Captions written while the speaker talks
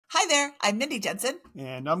Hi there, I'm Mindy Jensen.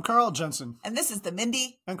 And I'm Carl Jensen. And this is the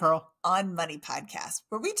Mindy and Carl on Money podcast,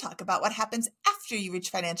 where we talk about what happens after you reach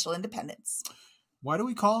financial independence. Why do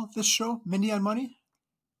we call this show Mindy on Money?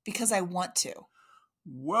 Because I want to.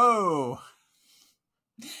 Whoa.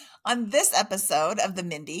 On this episode of the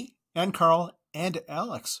Mindy and Carl and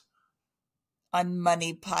Alex on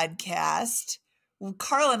Money podcast,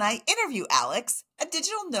 Carl and I interview Alex, a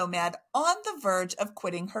digital nomad on the verge of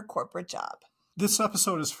quitting her corporate job. This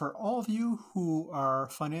episode is for all of you who are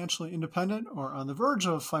financially independent or on the verge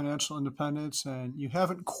of financial independence and you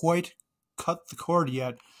haven't quite cut the cord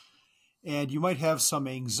yet, and you might have some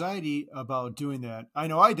anxiety about doing that. I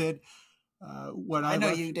know I did. I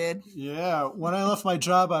know you did. Yeah. When I left my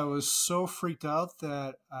job, I was so freaked out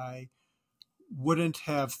that I wouldn't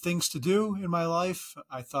have things to do in my life.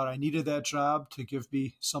 I thought I needed that job to give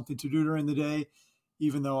me something to do during the day,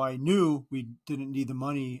 even though I knew we didn't need the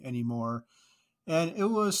money anymore. And it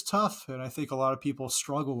was tough, and I think a lot of people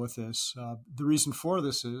struggle with this. The reason for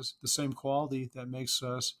this is the same quality that makes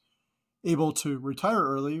us able to retire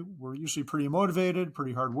early. We're usually pretty motivated,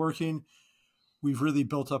 pretty hardworking. We've really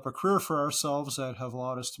built up a career for ourselves that have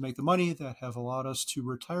allowed us to make the money, that have allowed us to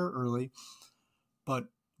retire early. But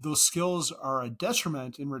those skills are a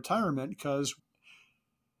detriment in retirement because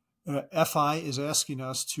FI is asking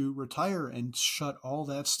us to retire and shut all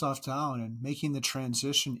that stuff down, and making the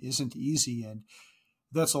transition isn't easy. And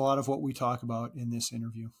that's a lot of what we talk about in this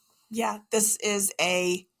interview. Yeah, this is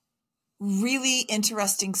a really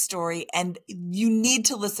interesting story, and you need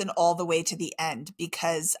to listen all the way to the end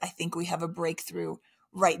because I think we have a breakthrough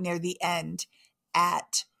right near the end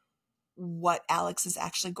at what Alex is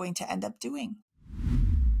actually going to end up doing.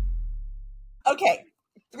 Okay,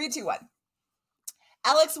 3, 2, 1.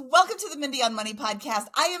 Alex, welcome to the Mindy on Money podcast.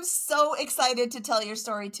 I am so excited to tell your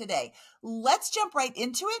story today. Let's jump right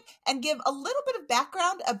into it and give a little bit of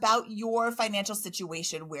background about your financial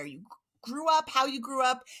situation, where you grew up, how you grew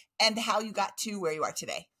up, and how you got to where you are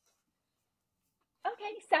today.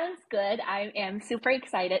 Okay, sounds good. I am super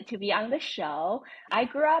excited to be on the show. I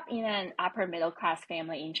grew up in an upper middle class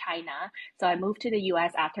family in China, so I moved to the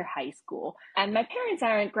US after high school. And my parents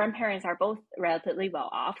and grandparents are both relatively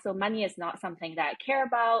well off, so money is not something that I care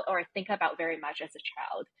about or think about very much as a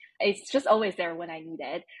child. It's just always there when I need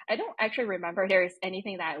it. I don't actually remember there's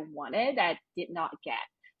anything that I wanted that I did not get.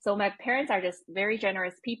 So my parents are just very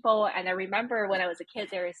generous people. And I remember when I was a kid,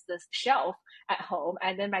 there is this shelf at home.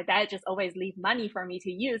 And then my dad just always leave money for me to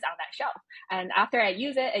use on that shelf. And after I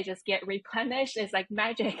use it, I just get replenished. It's like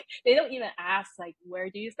magic. They don't even ask, like, where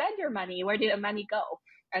do you spend your money? Where did the money go?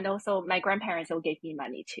 And also my grandparents will give me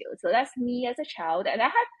money too. So that's me as a child. And I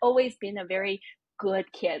have always been a very good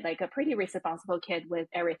kid, like a pretty responsible kid with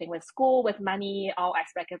everything, with school, with money, all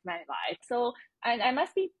aspects of my life. So I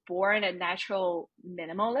must be born a natural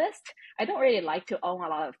minimalist. I don't really like to own a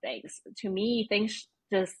lot of things. To me, things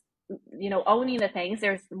just, owning the things,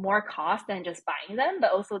 there's more cost than just buying them,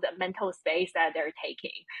 but also the mental space that they're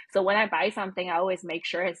taking. So when I buy something, I always make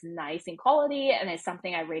sure it's nice in quality and it's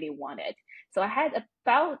something I really wanted. So I had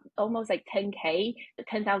about almost like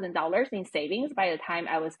 $10,000 in savings by the time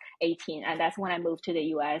I was 18. And that's when I moved to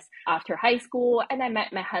the US after high school. And I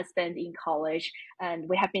met my husband in college, and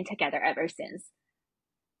we have been together ever since.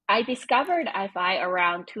 I discovered FI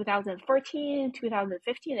around 2014,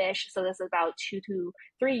 2015-ish. So this is about 2 to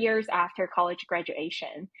 3 years after college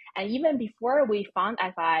graduation. And even before we found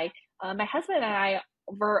FI, my husband and I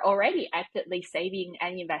were already actively saving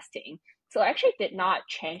and investing. So actually did not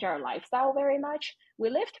change our lifestyle very much. We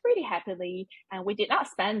lived pretty happily and we did not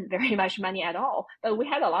spend very much money at all, but we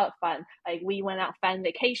had a lot of fun. Like we went on fun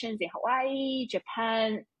vacations in Hawaii,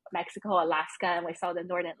 Japan, Mexico, Alaska, and we saw the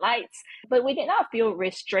Northern Lights, but we did not feel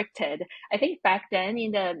restricted. I think back then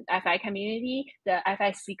in the FI community, the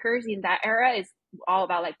FI seekers in that era is all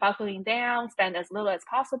about like buckling down, spend as little as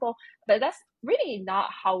possible, but that's really not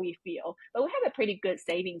how we feel. But we have a pretty good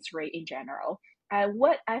savings rate in general.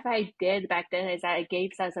 What FI did back then is that it gave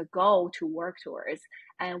us a goal to work towards,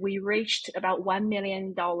 and we reached about $1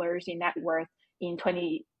 million in net worth in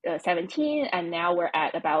 2017, and now we're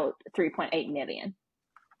at about 3.8 million.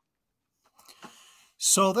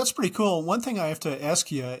 So that's pretty cool. One thing I have to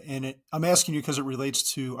ask you, and I'm asking you because it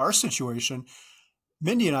relates to our situation.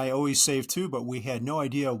 Mindy and I always saved too, but we had no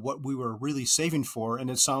idea what we were really saving for. And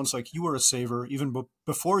it sounds like you were a saver even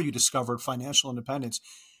before you discovered financial independence.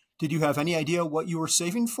 Did you have any idea what you were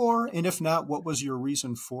saving for? And if not, what was your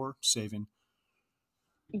reason for saving?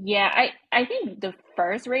 Yeah, I think the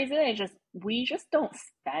first reason is we just don't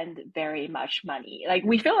spend very much money. Like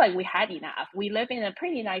we feel like we had enough. We live in a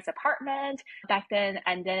pretty nice apartment back then,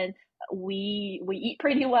 and then we eat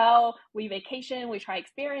pretty well, we vacation, we try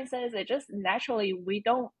experiences. It just naturally we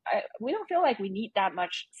don't feel like we need that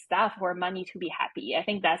much stuff or money to be happy. I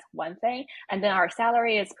think that's one thing. And then our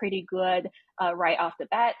salary is pretty good right off the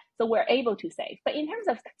bat, so we're able to save. But in terms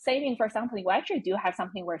of saving for something, we actually do have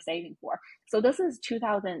something we're saving for. So this is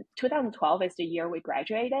 2012 is the year we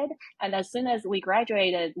graduated, and as soon as we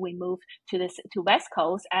graduated, we moved to West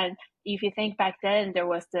Coast. And if you think back then, there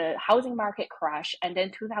was the housing market crash, and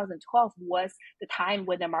then 2012 was the time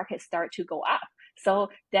when the market started to go up. So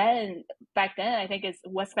then back then, I think it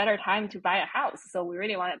was better time to buy a house. So we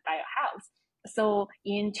really wanted to buy a house. So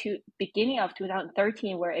into beginning of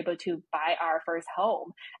 2013, we were able to buy our first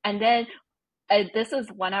home. And then this is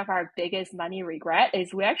one of our biggest money regret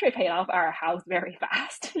is we actually paid off our house very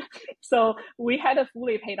fast. So we had a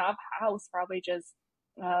fully paid off house probably just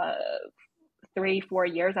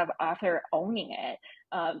 3-4 years after owning it.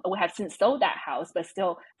 We have since sold that house, but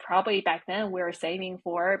still probably back then we were saving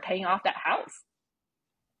for paying off that house.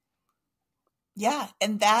 Yeah,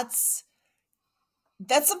 and that's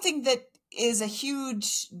something that is a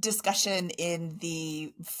huge discussion in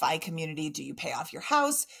the FI community. Do you pay off your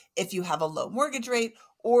house if you have a low mortgage rate,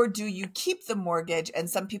 or do you keep the mortgage? And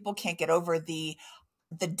some people can't get over the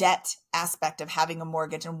debt aspect of having a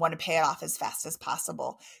mortgage and want to pay it off as fast as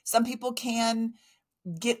possible. Some people can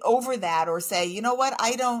get over that or say, you know what,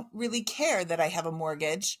 I don't really care that I have a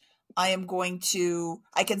mortgage. I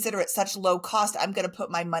consider it such low cost, I'm going to put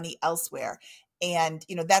my money elsewhere. And,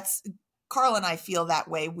 that's Carl and I feel that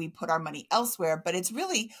way. We put our money elsewhere, but it's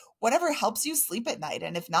really whatever helps you sleep at night.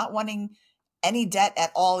 And if not wanting any debt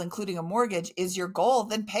at all, including a mortgage, is your goal,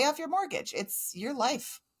 then pay off your mortgage. It's your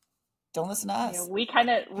life. Don't listen to us. We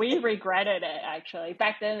regretted it actually.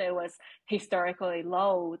 Back then it was historically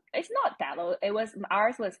low. It's not that low.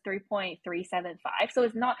 Ours was 3.375. So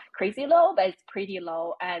it's not crazy low, but it's pretty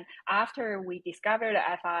low. And after we discovered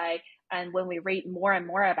FI and when we read more and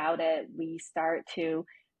more about it, we start to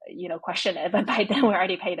question it, but by then we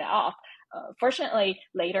already paid it off. Fortunately,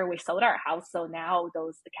 later we sold our house, so now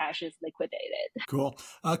the cash is liquidated. Cool.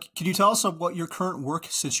 Can you tell us what your current work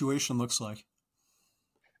situation looks like?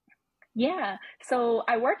 Yeah, so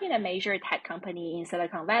I work in a major tech company in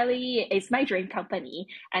Silicon Valley. It's my dream company,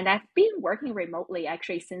 and I've been working remotely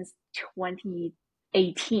actually since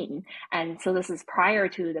 2018. And so this is prior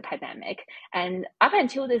to the pandemic. And up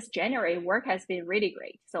until this January, work has been really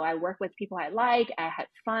great. So I work with people I like. I had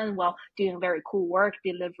fun while doing very cool work,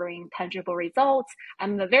 delivering tangible results.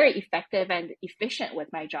 I'm very effective and efficient with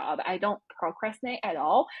my job. I don't procrastinate at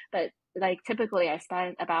all, but typically I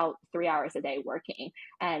spend about 3 hours a day working,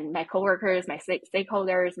 and my coworkers, my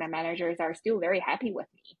stakeholders, my managers are still very happy with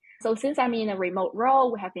me. So since I'm in a remote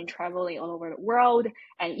role, we have been traveling all over the world.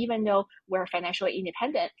 And even though we're financially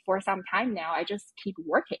independent for some time now, I just keep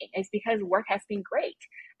working. It's because work has been great.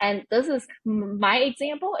 And this is my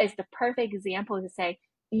example is the perfect example to say,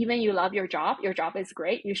 even you love your job is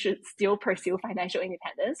great, you should still pursue financial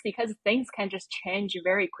independence because things can just change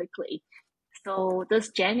very quickly. So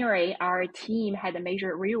this January, our team had a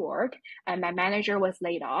major reorg and my manager was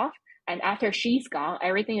laid off. And after she's gone,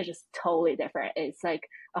 everything is just totally different. It's like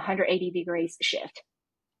 180 degrees shift.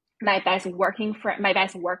 My best work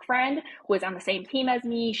friend, who is on the same team as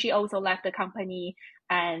me, she also left the company,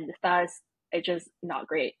 and thus it's just not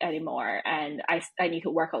great anymore. And I need to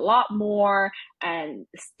work a lot more, and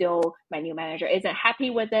still my new manager isn't happy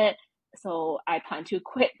with it. So I plan to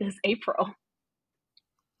quit this April.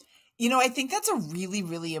 I think that's a really,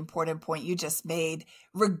 really important point you just made.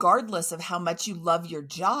 Regardless of how much you love your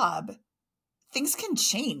job, things can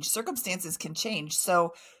change. Circumstances can change.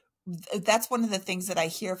 So that's one of the things that I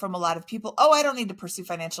hear from a lot of people. Oh, I don't need to pursue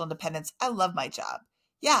financial independence. I love my job.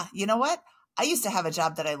 Yeah, you know what? I used to have a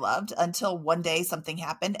job that I loved until one day something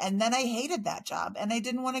happened, and then I hated that job and I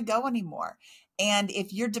didn't want to go anymore. And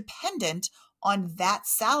if you're dependent on that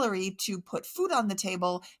salary to put food on the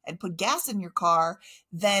table and put gas in your car,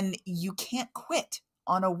 then you can't quit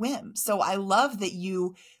on a whim. So I love that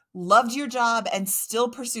you loved your job and still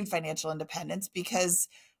pursued financial independence, because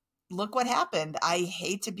look what happened. I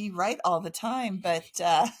hate to be right all the time, but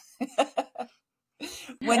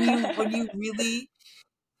when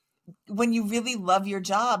you really love your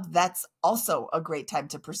job, that's also a great time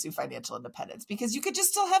to pursue financial independence, because you could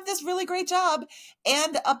just still have this really great job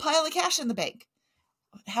and a pile of cash in the bank.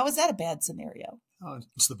 How is that a bad scenario? Oh,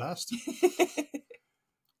 it's the best.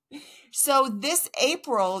 So this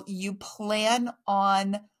April, you plan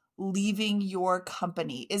on leaving your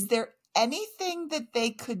company. Is there anything that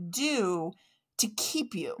they could do to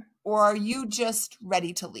keep you, or are you just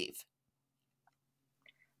ready to leave?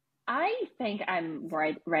 I think I'm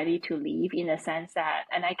ready to leave in the sense that,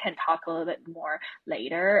 and I can talk a little bit more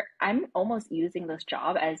later. I'm almost using this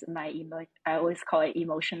job as I always call it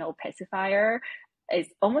emotional pacifier. It's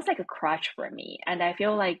almost like a crutch for me. And I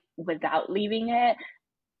feel like without leaving it,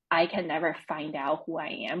 I can never find out who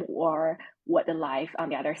I am or what the life on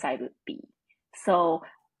the other side would be. So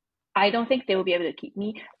I don't think they will be able to keep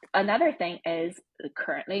me. Another thing is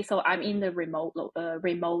currently, so I'm in the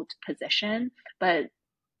remote position, but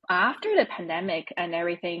after the pandemic and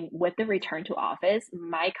everything, with the return to office,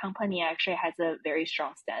 my company actually has a very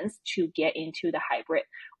strong stance to get into the hybrid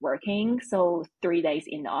working. So 3 days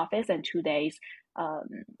in the office and 2 days um,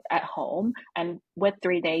 at home. And with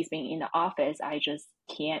 3 days being in the office, I just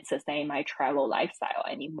can't sustain my travel lifestyle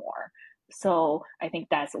anymore. So I think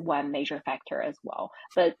that's one major factor as well.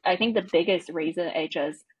 But I think the biggest reason is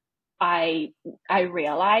just I I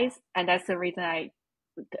realize, and that's the reason I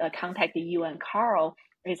contacted you and Carl,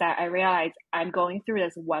 is that I realized I'm going through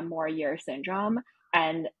this one more year syndrome,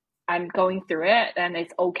 and I'm going through it and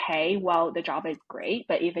it's okay. Well, the job is great,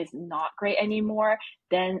 but if it's not great anymore,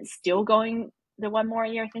 then still going the one more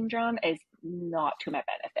year syndrome is not to my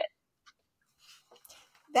benefit.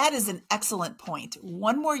 That is an excellent point.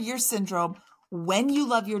 One more year syndrome, when you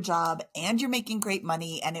love your job and you're making great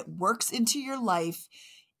money and it works into your life,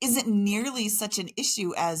 isn't nearly such an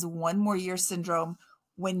issue as one more year syndrome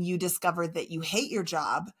when you discover that you hate your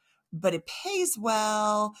job, but it pays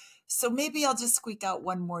well. So maybe I'll just squeak out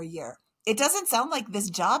one more year. It doesn't sound like this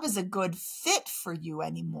job is a good fit for you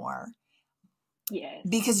anymore. Yes.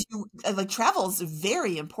 Because you like travel is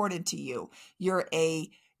very important to you. You're a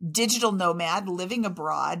digital nomad living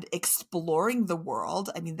abroad, exploring the world.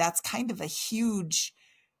 I mean, that's kind of a huge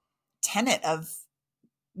tenet of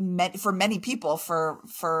for many people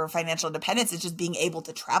for financial independence, is just being able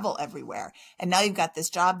to travel everywhere. And now you've got this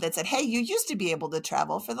job that said, hey, you used to be able to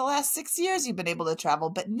travel for the last 6 years. You've been able to travel,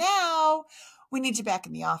 but now we need you back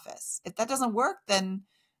in the office. If that doesn't work, then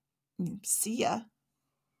see ya.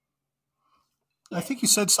 I think you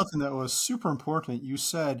said something that was super important. You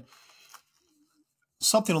said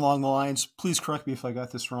something along the lines, please correct me if I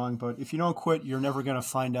got this wrong, but if you don't quit, you're never going to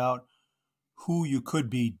find out who you could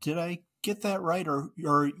be. Did I get that right? Or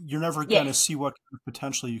you're never going to Yes. see what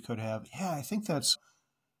potential you could have? Yeah, I think that's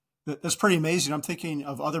pretty amazing. I'm thinking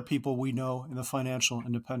of other people we know in the financial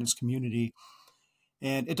independence community.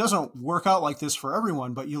 And it doesn't work out like this for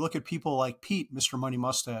everyone, but you look at people like Pete, Mr. Money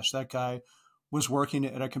Mustache. That guy was working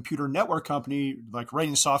at a computer network company, like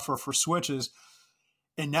writing software for switches.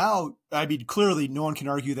 And now, I mean, clearly no one can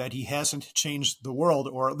argue that he hasn't changed the world,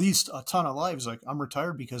 or at least a ton of lives. Like, I'm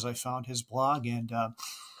retired because I found his blog. And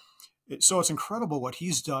so it's incredible what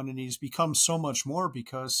he's done. And he's become so much more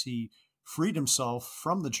because he freed himself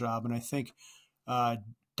from the job. And I think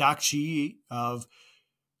Doc G of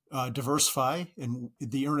Diversify and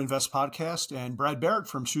the Earn Invest podcast, and Brad Barrett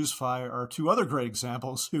from ChooseFi are two other great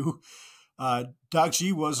examples who Doc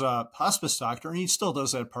G was a hospice doctor and he still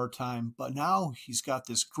does that part-time, but now he's got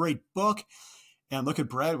this great book. And look at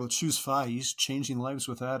Brad with ChooseFi. He's changing lives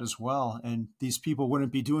with that as well. And these people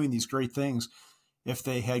wouldn't be doing these great things if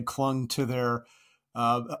they had clung to their,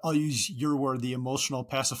 I'll use your word, the emotional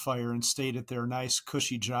pacifier, and stayed at their nice,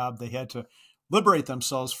 cushy job. They had to liberate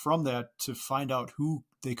themselves from that to find out who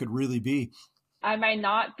they could really be. I might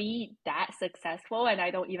not be that successful, and I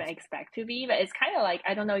don't even expect to be, but it's kind of like,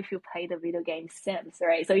 I don't know if you play the video game Sims,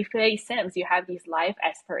 right? So if you play Sims, you have these life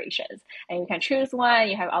aspirations, and you can choose one,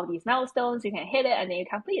 you have all these milestones, you can hit it, and then you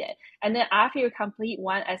complete it. And then after you complete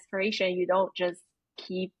one aspiration, you don't just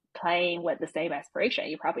keep playing with the same aspiration.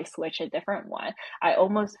 You probably switch a different one. I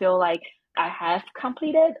almost feel like I have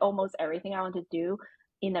completed almost everything I want to do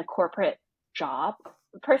in a corporate job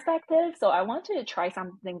perspective. So I want to try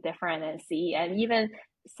something different and see, and even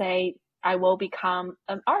say I will become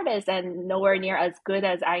an artist and nowhere near as good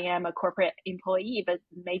as I am a corporate employee, but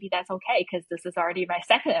maybe that's okay because this is already my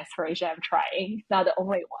second aspiration I'm trying, not the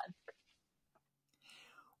only one.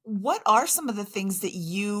 What are some of the things that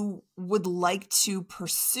you would like to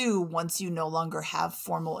pursue once you no longer have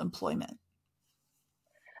formal employment?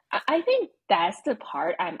 I think that's the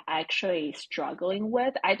part I'm actually struggling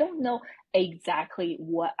with. I don't know exactly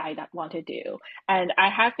what I want to do. And I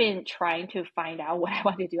have been trying to find out what I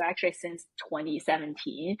want to do actually since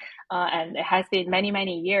 2017. And it has been many,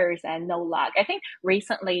 many years and no luck. I think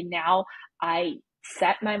recently now I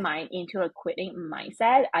set my mind into a quitting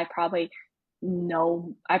mindset. I probably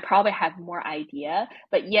have more idea,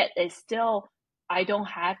 but yet it's still I don't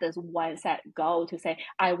have this one set goal to say,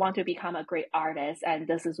 I want to become a great artist and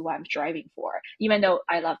this is what I'm striving for. Even though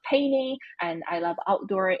I love painting and I love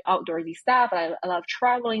outdoorsy stuff, I love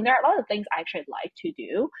traveling. There are a lot of things I actually like to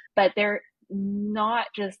do, but they're not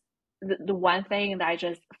just the one thing that I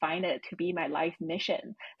just find it to be my life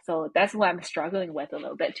mission. So that's what I'm struggling with a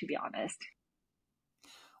little bit, to be honest.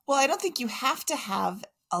 Well, I don't think you have to have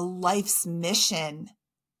a life's mission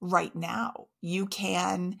right now. You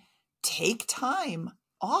can take time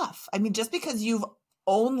off. I mean, just because you've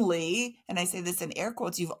only, and I say this in air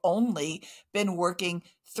quotes, you've only been working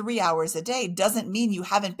 3 hours a day doesn't mean you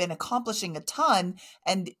haven't been accomplishing a ton.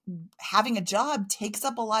 And having a job takes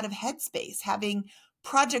up a lot of headspace. Having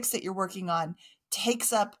projects that you're working on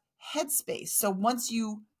takes up headspace. So once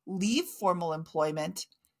you leave formal employment,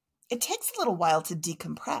 it takes a little while to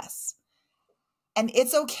decompress. And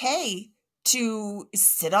it's okay to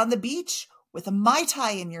sit on the beach with a Mai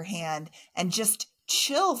Tai in your hand and just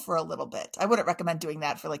chill for a little bit. I wouldn't recommend doing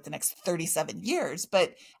that for like the next 37 years,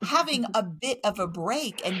 but having a bit of a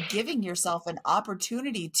break and giving yourself an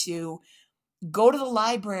opportunity to go to the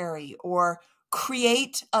library or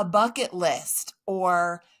create a bucket list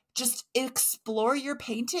or just explore your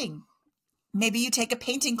painting. Maybe you take a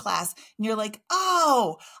painting class and you're like,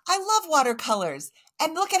 oh, I love watercolors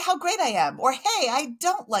and look at how great I am. Or, hey, I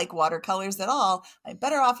don't like watercolors at all. I'm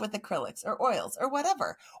better off with acrylics or oils or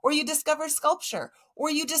whatever. Or you discover sculpture, or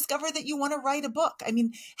you discover that you want to write a book. I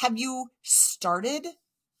mean, have you started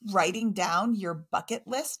writing down your bucket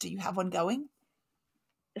list? Do you have one going?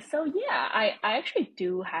 So yeah, I actually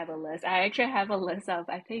do have a list. I actually have a list of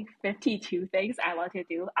I think 52 things I want to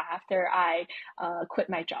do after I quit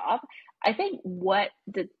my job. I think what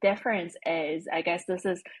the difference is, I guess this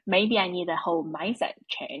is maybe I need a whole mindset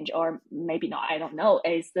change, or maybe not, I don't know,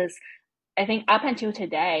 is this I think up until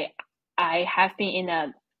today, I have been in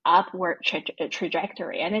a upward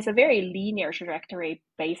trajectory, and it's a very linear trajectory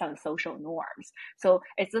based on social norms. So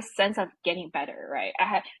it's a sense of getting better, right?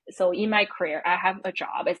 So in my career, I have a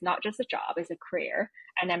job. It's not just a job; it's a career,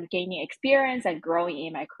 and I'm gaining experience and growing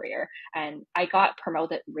in my career. And I got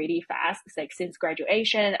promoted really fast, like since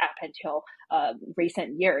graduation up until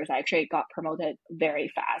recent years. I actually got promoted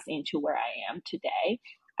very fast into where I am today,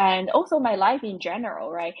 and also my life in general,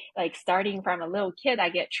 right? Like starting from a little kid, I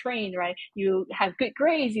get trained, right? You have good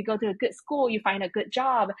grades, you go to a good school, you find a good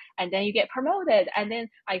job, and then you get promoted. And then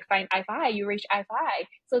I find FI, you reach FI.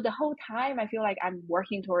 So the whole time I feel like I'm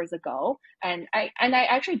working towards a goal, and I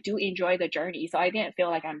actually do enjoy the journey. So I didn't feel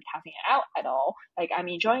like I'm toughing it out at all. Like I'm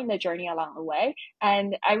enjoying the journey along the way.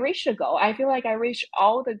 And I reached the goal. I feel like I reached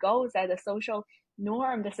all the goals that the social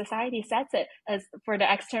norm, the society sets it as for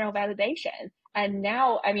the external validation. And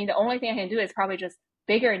now, I mean, the only thing I can do is probably just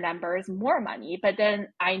bigger numbers, more money. But then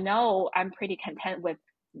I know I'm pretty content with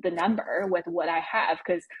the number, with what I have,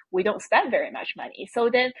 because we don't spend very much money. So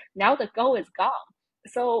then now the goal is gone.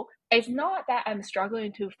 So it's not that I'm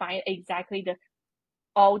struggling to find exactly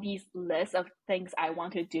all these lists of things I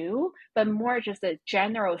want to do, but more just a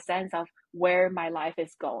general sense of where my life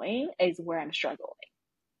is going is where I'm struggling.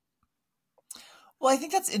 Well, I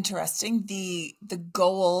think that's interesting. The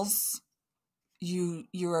goals,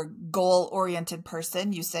 you're a goal-oriented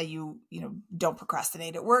person. You say you don't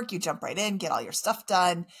procrastinate at work, you jump right in, get all your stuff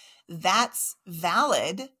done. That's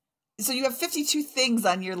valid. So you have 52 things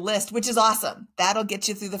on your list, which is awesome. That'll get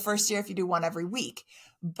you through the first year if you do one every week.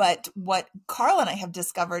 But what Carl and I have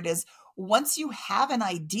discovered is once you have an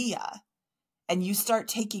idea and you start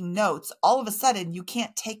taking notes, all of a sudden you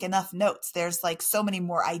can't take enough notes. There's like so many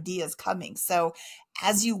more ideas coming. So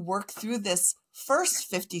as you work through this first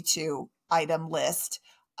 52 item list,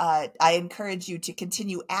 I encourage you to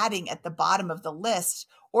continue adding at the bottom of the list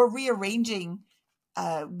or rearranging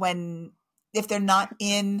if they're not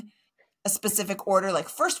in a specific order, like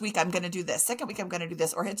first week I'm going to do this, second week I'm going to do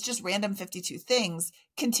this, or it's just random 52 things.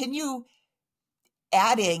 Continue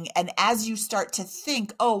adding, and as you start to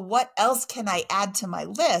think, oh, what else can I add to my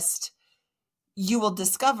list, you will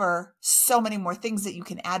discover so many more things that you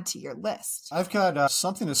can add to your list. I've got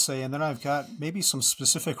something to say, and then I've got maybe some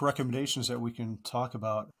specific recommendations that we can talk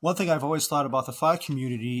about. One thing I've always thought about the FI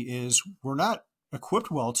community is we're not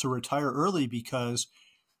equipped well to retire early because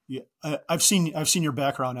I've seen your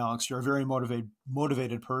background, Alex. You're a very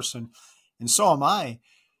motivated person, and so am I.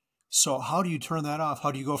 So how do you turn that off?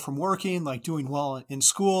 How do you go from working, like doing well in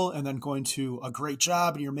school, and then going to a great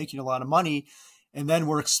job and you're making a lot of money, and then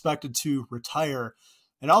we're expected to retire?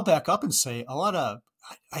 And I'll back up and say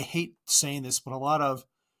I hate saying this, but a lot of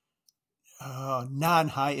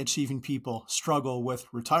non-high achieving people struggle with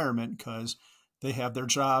retirement because they have their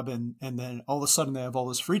job and then all of a sudden they have all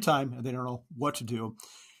this free time and they don't know what to do.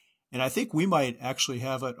 And I think we might actually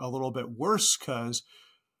have it a little bit worse because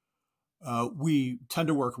we tend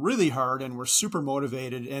to work really hard and we're super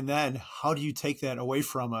motivated. And then how do you take that away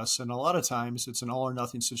from us? And a lot of times it's an all or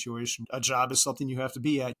nothing situation. A job is something you have to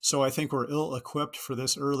be at. So I think we're ill equipped for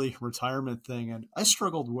this early retirement thing. And I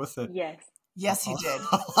struggled with it. Yes. Yes, you did.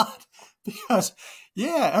 A lot because,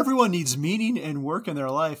 yeah, everyone needs meaning and work in their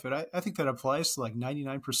life. And I think that applies to like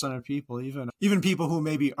 99% of people, even people who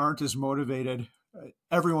maybe aren't as motivated.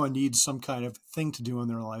 Everyone needs some kind of thing to do in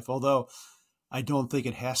their life. Although I don't think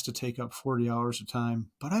it has to take up 40 hours of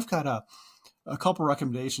time. But I've got a couple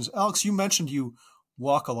recommendations. Alex, you mentioned you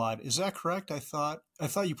walk a lot. Is that correct? I thought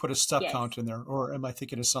you put a step Yes. count in there, or am I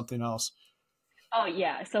thinking of something else? Oh,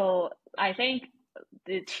 yeah. So I think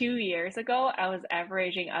 2 years ago, I was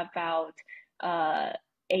averaging about uh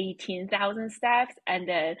 18,000 steps, and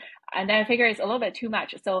then I figure it's a little bit too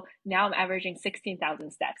much. So now I'm averaging 16,000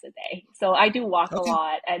 steps a day. So I do walk a Okay.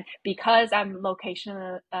 lot, and because my location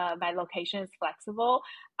is flexible,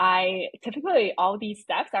 I typically all these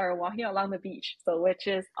steps are walking along the beach, so which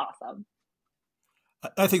is awesome.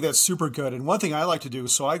 I think that's super good. And one thing I like to do,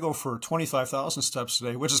 so I go for 25,000 steps a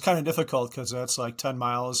day, which is kind of difficult because that's like 10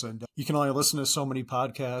 miles and you can only listen to so many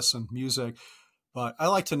podcasts and music. But I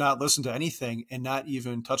like to not listen to anything and not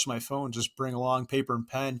even touch my phone, just bring along paper and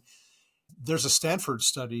pen. There's a Stanford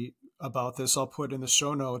study about this I'll put in the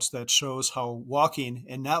show notes that shows how walking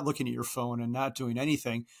and not looking at your phone and not doing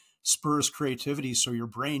anything spurs creativity. So your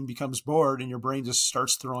brain becomes bored and your brain just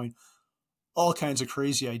starts throwing all kinds of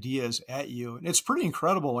crazy ideas at you. And it's pretty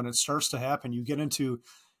incredible when it starts to happen. You get into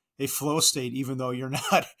a flow state, even though you're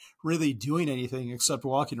not really doing anything except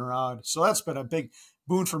walking around. So that's been a big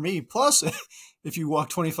boon for me. Plus, if you walk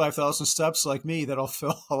 25,000 steps like me, that'll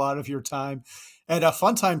fill a lot of your time and a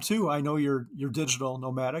fun time too. I know you're digital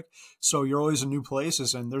nomadic, so you're always in new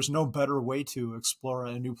places, and there's no better way to explore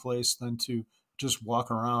a new place than to just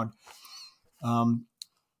walk around. Um,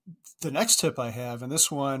 the next tip I have, and this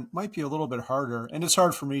one might be a little bit harder, and it's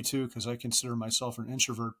hard for me too because I consider myself an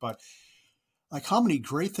introvert, but like how many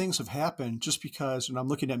great things have happened just because, and I'm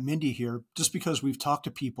looking at Mindy here, just because we've talked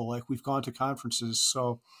to people, like we've gone to conferences.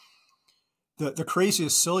 So the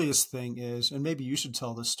craziest, silliest thing is, and maybe you should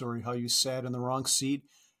tell this story, how you sat in the wrong seat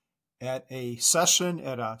at a session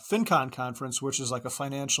at a FinCon conference, which is like a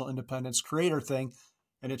financial independence creator thing,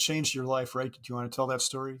 and it changed your life, right? Do you want to tell that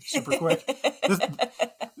story super quick?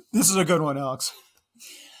 This is a good one, Alex.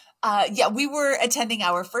 Yeah, we were attending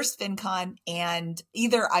our first FinCon, and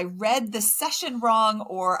either I read the session wrong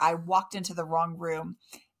or I walked into the wrong room.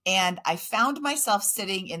 And I found myself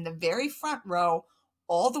sitting in the very front row,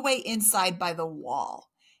 all the way inside by the wall.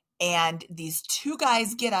 And these two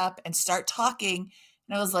guys get up and start talking.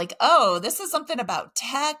 And I was like, oh, this is something about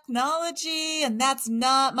technology, and that's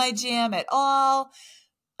not my jam at all.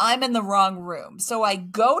 I'm in the wrong room. So I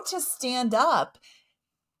go to stand up.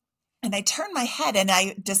 And I turn my head and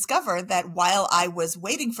I discover that while I was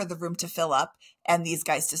waiting for the room to fill up and these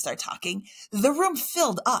guys to start talking, the room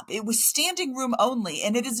filled up. It was standing room only.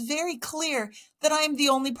 And it is very clear that I am the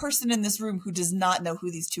only person in this room who does not know who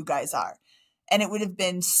these two guys are. And it would have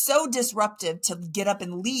been so disruptive to get up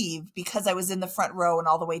and leave because I was in the front row and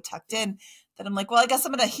all the way tucked in that I'm like, well, I guess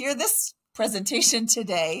I'm going to hear this presentation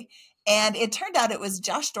today. And it turned out it was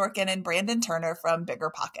Josh Dorkin and Brandon Turner from Bigger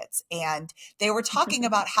Pockets. And they were talking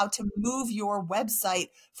about how to move your website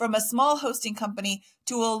from a small hosting company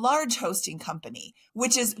to a large hosting company,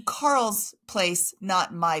 which is Carl's place,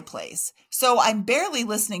 not my place. So I'm barely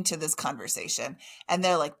listening to this conversation. And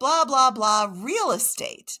they're like, blah, blah, blah, real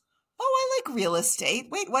estate. Oh, I like real estate.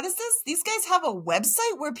 Wait, what is this? These guys have a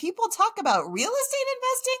website where people talk about real estate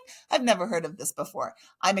investing? I've never heard of this before.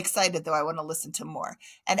 I'm excited, though. I want to listen to more.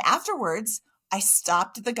 And afterwards, I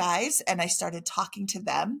stopped the guys and I started talking to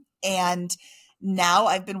them. And now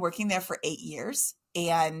I've been working there for 8 years.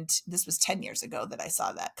 And this was 10 years ago that I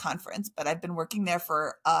saw that conference, but I've been working there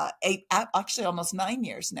for actually almost 9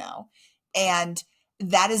 years now. And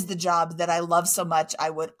that is the job that I love so much. I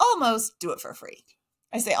would almost do it for free.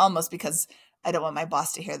 I say almost because I don't want my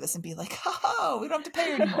boss to hear this and be like, oh, we don't have to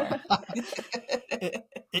pay her anymore.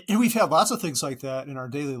 And we've had lots of things like that in our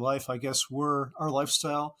daily life. I guess our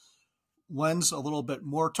lifestyle lends a little bit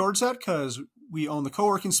more towards that because we own the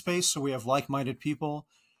co-working space. So we have like-minded people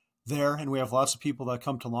there and we have lots of people that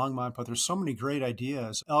come to Longmont, but there's so many great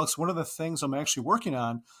ideas. Alex, one of the things I'm actually working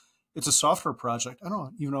on, it's a software project. I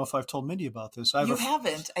don't even know if I've told Mindy about this. You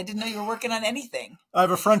haven't. I didn't know you were working on anything. I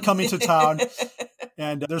have a friend coming to town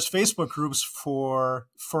and there's Facebook groups for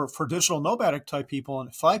digital nomadic type people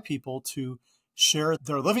and 5 people to share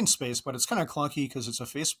their living space, but it's kind of clunky because it's a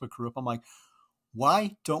Facebook group. I'm like,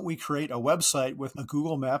 why don't we create a website with a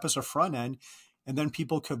Google map as a front end? And then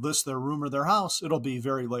people could list their room or their house. It'll be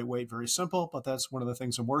very lightweight, very simple, but that's one of the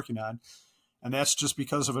things I'm working on. And that's just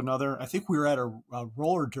because of I think we were at a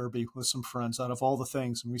roller derby with some friends out of all the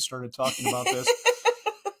things, and we started talking about this.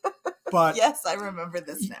 But yes, I remember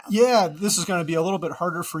this now. Yeah, this is going to be a little bit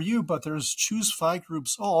harder for you, but there's Choose Fi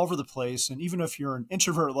groups all over the place. And even if you're an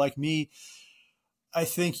introvert like me, I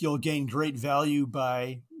think you'll gain great value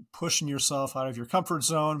by pushing yourself out of your comfort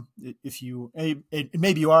zone. If you,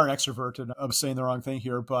 maybe you are an extrovert, and I'm saying the wrong thing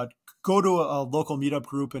here, but go to a local meetup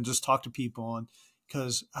group and just talk to people. And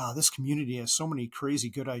because this community has so many crazy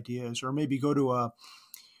good ideas. Or maybe go to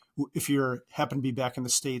if you happen to be back in the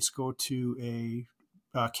States, go to a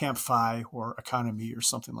Camp Fi or Economy or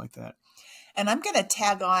something like that. And I'm going to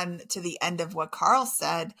tag on to the end of what Carl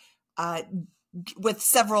said with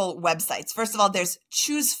several websites. First of all, there's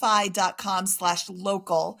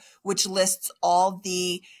choosefi.com/local, which lists all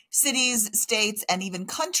the cities, states, and even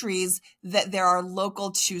countries that there are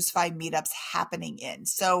local Choose Fi meetups happening in.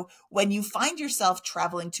 So when you find yourself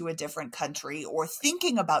traveling to a different country or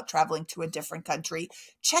thinking about traveling to a different country,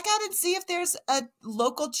 check out and see if there's a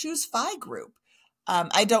local Choose Fi group.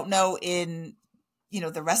 I don't know in,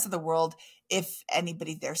 the rest of the world if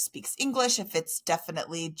anybody there speaks English, if it's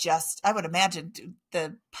definitely just, I would imagine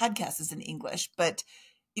the podcast is in English, but,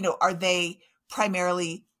 are they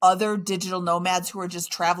primarily other digital nomads who are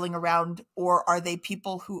just traveling around, or are they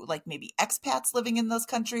people who like maybe expats living in those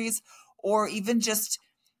countries, or even just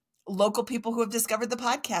local people who have discovered the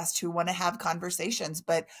podcast who want to have conversations?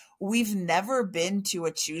 But we've never been to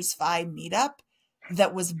a Choose Fi meetup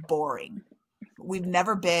that was boring. We've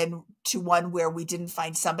never been to one where we didn't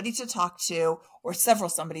find somebody to talk to or several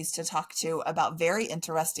somebodies to talk to about very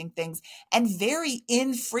interesting things. And very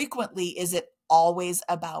infrequently is it always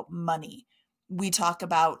about money. We talk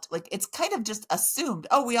about, like, it's kind of just assumed,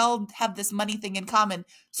 oh, we all have this money thing in common,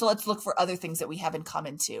 so let's look for other things that we have in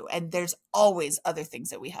common too. And there's always other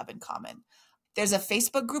things that we have in common. There's a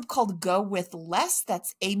Facebook group called Go With Less.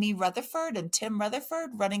 That's Amy Rutherford and Tim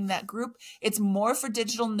Rutherford running that group. It's more for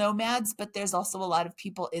digital nomads, but there's also a lot of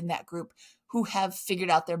people in that group who have figured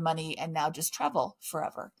out their money and now just travel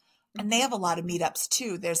forever. And they have a lot of meetups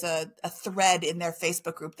too. There's a thread in their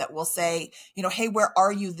Facebook group that will say, hey, where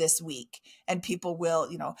are you this week? And people will,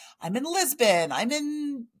 I'm in Lisbon, I'm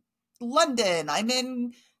in London, I'm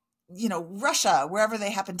in, Russia, wherever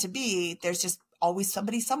they happen to be. There's just always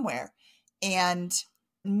somebody somewhere. And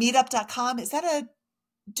meetup.com,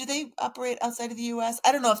 do they operate outside of the US?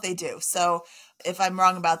 I don't know if they do. So if I'm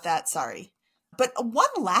wrong about that, sorry. But one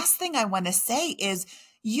last thing I want to say is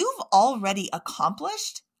you've already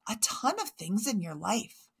accomplished a ton of things in your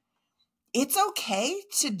life. It's okay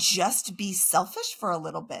to just be selfish for a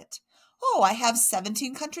little bit. Oh, I have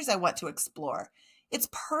 17 countries I want to explore. It's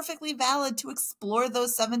perfectly valid to explore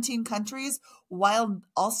those 17 countries while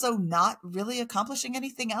also not really accomplishing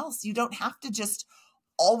anything else. You don't have to just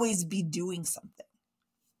always be doing something.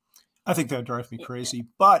 I think that drives me crazy,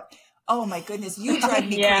 but... Oh my goodness, you drive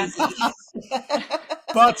me crazy.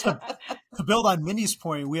 But to build on Mindy's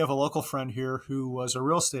point, we have a local friend here who was a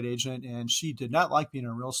real estate agent, and she did not like being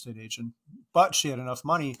a real estate agent, but she had enough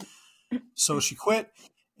money, so she quit.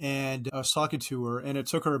 And I was talking to her, and it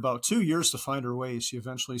took her about 2 years to find her way. She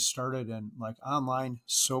eventually started an online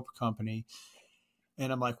soap company.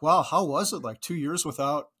 And I'm like, wow, how was it? 2 years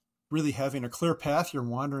without really having a clear path? You're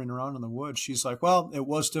wandering around in the woods. She's like, well, it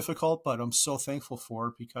was difficult, but I'm so thankful for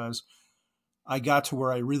it because I got to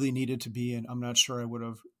where I really needed to be. And I'm not sure I would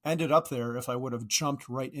have ended up there if I would have jumped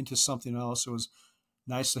right into something else. It was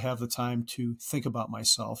nice to have the time to think about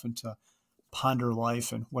myself and to ponder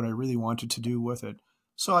life and what I really wanted to do with it.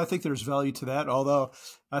 So I think there's value to that, although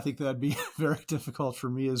I think that'd be very difficult for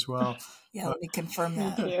me as well. Yeah, let me confirm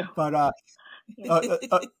that. But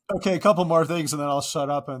okay, a couple more things, and then I'll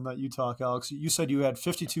shut up and let you talk, Alex. You said you had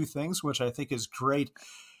 52 things, which I think is great.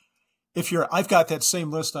 I've got that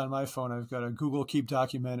same list on my phone. I've got a Google Keep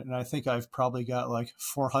document, and I think I've probably got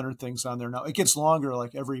 400 things on there now. It gets longer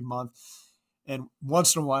every month, and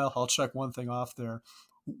once in a while I'll check one thing off there.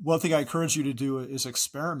 One thing I encourage you to do is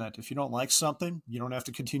experiment. If you don't like something, you don't have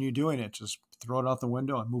to continue doing it. Just throw it out the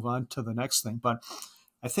window and move on to the next thing. But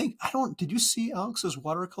did you see Alex's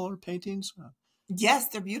watercolor paintings? Yes,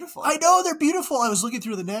 they're beautiful. I know they're beautiful. I was looking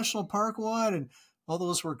through the National Park one and all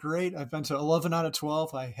those were great. I've been to 11 out of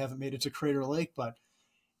 12. I haven't made it to Crater Lake,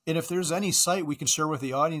 and if there's any site we can share with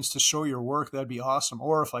the audience to show your work, that'd be awesome.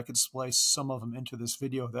 Or if I could splice some of them into this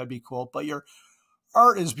video, that'd be cool. But your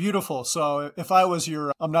art is beautiful. So if I was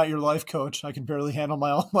I'm not your life coach. I can barely handle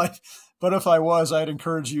my own life. But if I was, I'd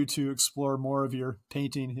encourage you to explore more of your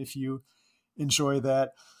painting if you enjoy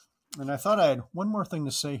that. And I thought I had one more thing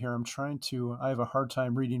to say here. I have a hard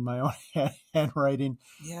time reading my own handwriting.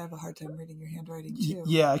 Yeah, I have a hard time reading your handwriting too.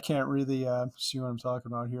 Yeah, I can't really see what I'm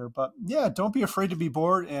talking about here. But yeah, don't be afraid to be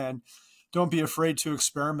bored, and don't be afraid to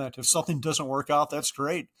experiment. If something doesn't work out, that's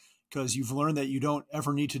great, because you've learned that you don't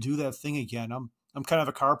ever need to do that thing again. I'm kind of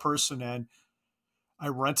a car person, and I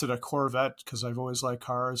rented a Corvette because I've always liked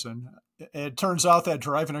cars. And it turns out that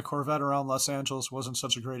driving a Corvette around Los Angeles wasn't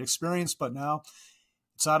such a great experience, but now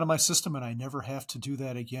it's out of my system and I never have to do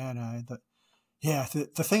that again. The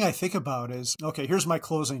thing I think about is, okay, here's my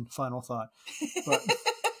closing final thought. But,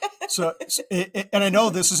 and I know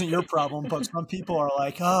this isn't your problem, but some people are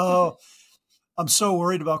like, oh, I'm so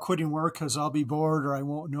worried about quitting work because I'll be bored or I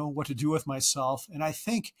won't know what to do with myself. And I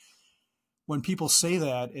think when people say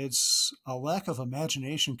that, it's a lack of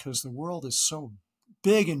imagination, because the world is so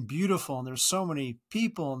big and beautiful and there's so many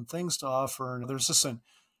people and things to offer. And there's just an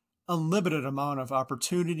unlimited amount of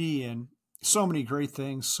opportunity and so many great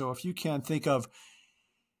things. So if you can't think of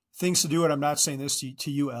things to do, and I'm not saying this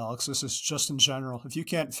to you, Alex, this is just in general. If you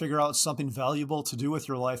can't figure out something valuable to do with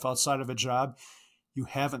your life outside of a job, you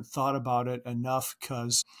haven't thought about it enough,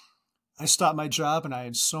 because I stopped my job and I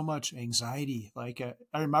had so much anxiety. Like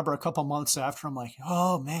I remember a couple months after, I'm like,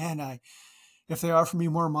 oh man, if they offer me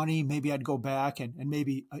more money, maybe I'd go back. And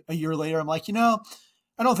maybe a year later, I'm like,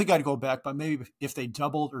 I don't think I'd go back, but maybe if they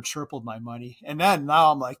doubled or tripled my money. And then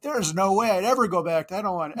now I'm like, there's no way I'd ever go back. I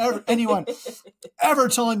don't want anyone ever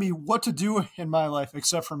telling me what to do in my life,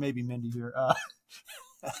 except for maybe Mindy here.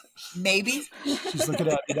 Maybe. She's looking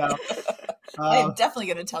at me now. I'm definitely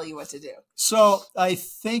going to tell you what to do. So I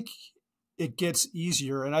think it gets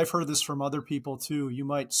easier. And I've heard this from other people too. You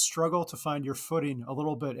might struggle to find your footing a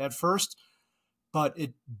little bit at first, but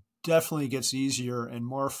it definitely gets easier and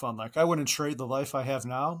more fun. Like, I wouldn't trade the life I have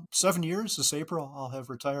now. 7 years this April, I'll have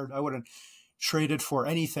retired. I wouldn't trade it for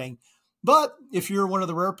anything. But if you're one of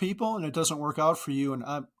the rare people and it doesn't work out for you, and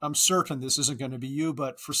I'm certain this isn't going to be you,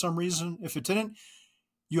 but for some reason, if it didn't,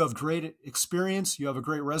 you have great experience, you have a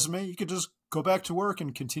great resume, you could just go back to work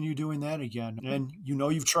and continue doing that again. And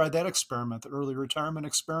you've tried that experiment, the early retirement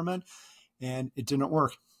experiment, and it didn't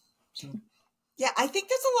work. So. Yeah, I think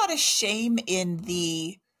there's a lot of shame in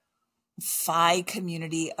the FI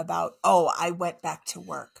community about, oh, I went back to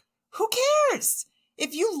work. Who cares?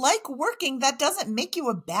 If you like working, that doesn't make you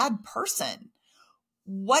a bad person.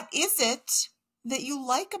 What is it that you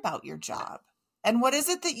like about your job? And what is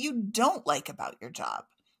it that you don't like about your job?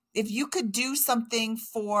 If you could do something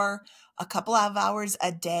for a couple of hours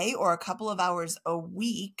a day or a couple of hours a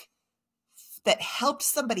week that helped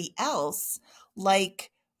somebody else,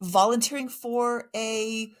 like volunteering for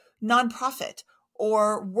a nonprofit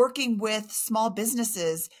or working with small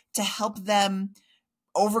businesses to help them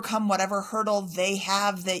overcome whatever hurdle they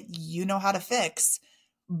have that you know how to fix,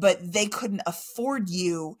 but they couldn't afford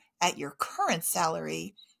you at your current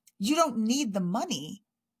salary, you don't need the money.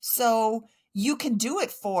 So you can do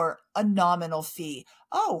it for a nominal fee.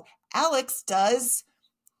 Oh, Alex does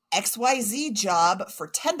XYZ job for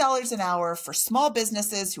 $10 an hour for small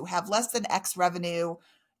businesses who have less than X revenue.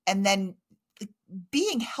 And then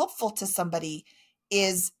being helpful to somebody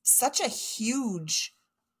is such a huge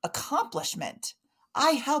accomplishment.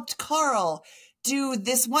 I helped Carl do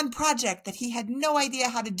this one project that he had no idea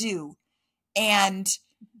how to do. And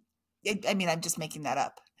I'm just making that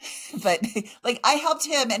up. But like, I helped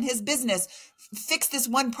him and his business fix this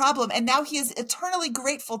one problem. And now he is eternally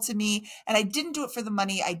grateful to me. And I didn't do it for the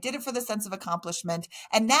money. I did it for the sense of accomplishment.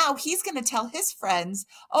 And now he's going to tell his friends,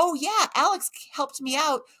 oh yeah, Alex helped me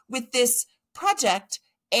out with this project.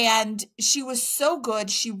 And she was so good.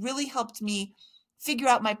 She really helped me figure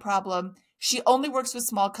out my problem. She only works with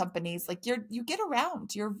small companies. Like, you get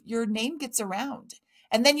around, your name gets around.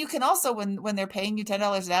 And then you can also, when they're paying you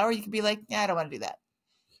 $10 an hour, you can be like, yeah, I don't want to do that,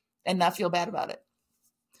 and not feel bad about it.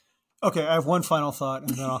 Okay, I have one final thought,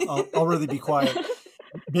 and then I'll really be quiet.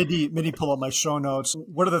 Mindy, pull up my show notes.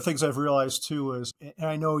 One of the things I've realized too is, and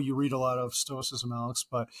I know you read a lot of Stoicism, Alex,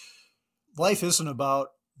 but life isn't about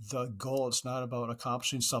the goal. It's not about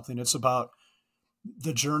accomplishing something. It's about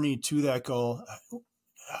the journey to that goal.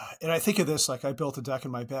 And I think of this, like, I built a deck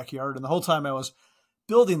in my backyard, and the whole time I was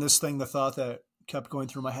building this thing, the thought that kept going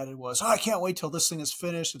through my head was, oh, I can't wait till this thing is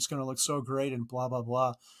finished. It's going to look so great and blah, blah,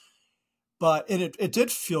 blah. But it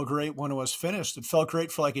did feel great when it was finished. It felt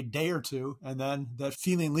great for like a day or two, and then that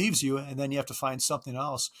feeling leaves you, and then you have to find something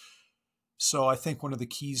else. So I think one of the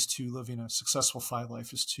keys to living a successful FI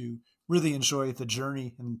life is to really enjoy the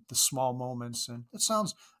journey and the small moments. And it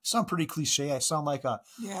sound pretty cliche. I sound like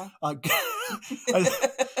yeah.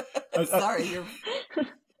 Sorry,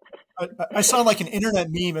 I sound like an internet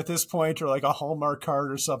meme at this point, or like a Hallmark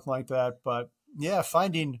card or something like that. But yeah,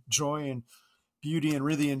 finding joy and beauty and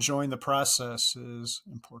really enjoying the process is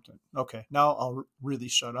important. Okay, now I'll really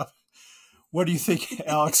shut up. What do you think,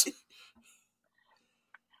 Alex?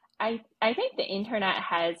 I think the internet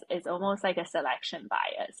has is almost like a selection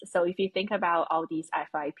bias. So if you think about all these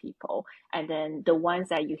FI people, and then the ones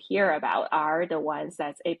that you hear about are the ones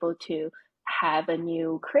that's able to have a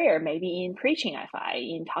new career, maybe in preaching FI,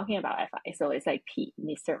 in talking about FI. So it's like Pete,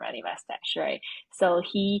 Mr. Money Mustache, right? So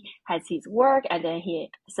he has his work, and then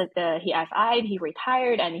he FI'd, he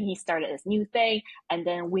retired, and he started this new thing, and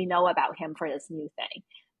then we know about him for this new thing.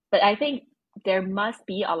 But I think there must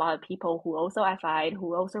be a lot of people who also FI'd,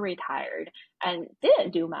 who also retired and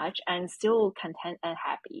didn't do much and still content and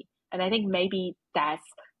happy. And I think maybe that's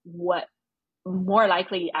what more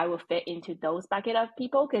likely I will fit into those bucket of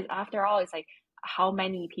people, because after all, it's like how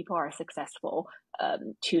many people are successful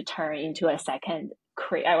to turn into a second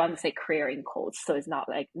career. I want to say career in quotes, so it's not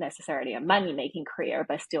like necessarily a money making career,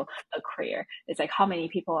 but still a career. It's like how many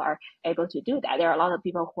people are able to do that. There are a lot of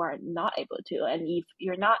people who are not able to, and if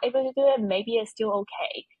you're not able to do it, maybe it's still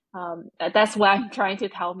okay. That's what I'm trying to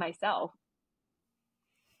tell myself.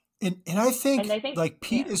 And I And think I think, like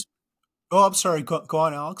Pete yeah. is. Oh, I'm sorry. Go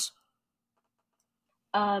on, Alex.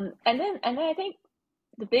 And then I think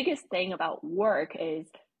the biggest thing about work is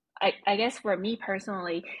I guess for me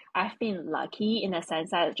personally, I've been lucky in the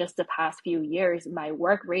sense that just the past few years, my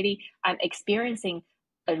work really, I'm experiencing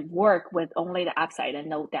a work with only the upside and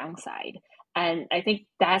no downside. And I think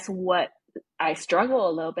that's what I struggle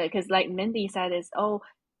a little bit because like Mindy said is, oh,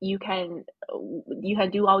 you can you can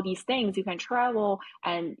do all these things, you can travel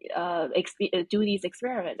and do these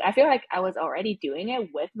experiments. I feel like I was already doing it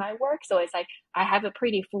with my work. So it's like I have a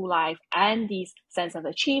pretty full life and these sense of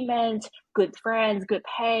achievement, good friends, good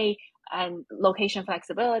pay, and location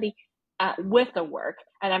flexibility with the work.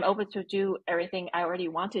 And I'm able to do everything I already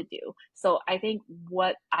want to do. So I think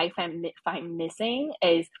what I find missing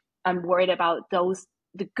is I'm worried about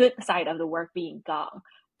the good side of the work being gone.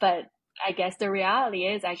 But I guess the reality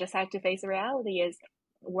is I just have to face the reality is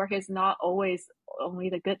work is not always only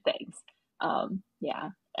the good things. Yeah.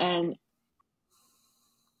 And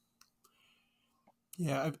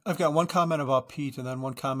Yeah, I've got one comment about Pete and then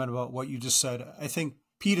one comment about what you just said. I think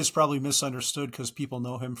Pete is probably misunderstood because people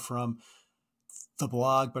know him from the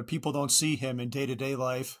blog, but people don't see him in day to day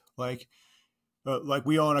life. Like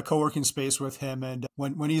we own a co working space with him, and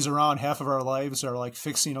when he's around, half of our lives are like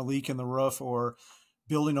fixing a leak in the roof or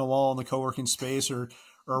building a wall in the co working space or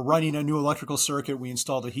running a new electrical circuit. We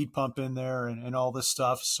installed a heat pump in there and all this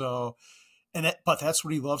stuff. So but that's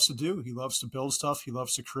what he loves to do. He loves to build stuff. He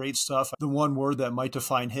loves to create stuff. The one word that might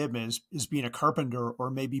define him is being a carpenter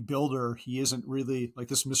or maybe builder. He isn't really like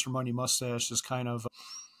this Mr. Money Mustache is kind of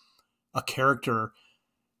a character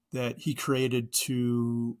that he created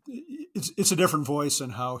to it's a different voice in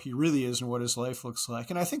how he really is and what his life looks like.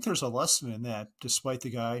 And I think there's a lesson in that, despite the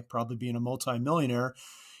guy probably being a multimillionaire,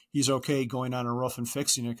 he's okay going on a roof and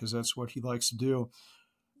fixing it because that's what he likes to do.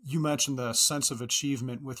 You mentioned the sense of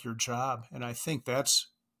achievement with your job, and I think that's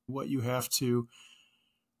what you have to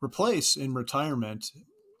replace in retirement.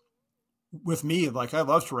 With me, like I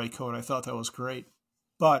loved to write code. I thought that was great.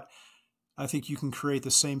 But I think you can create the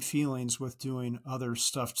same feelings with doing other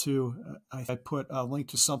stuff too. I put a link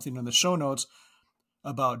to something in the show notes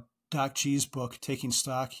about Doc G's book, Taking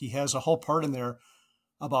Stock. He has a whole part in there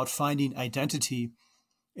about finding identity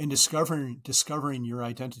and discovering your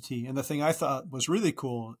identity. And the thing I thought was really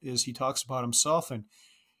cool is he talks about himself, and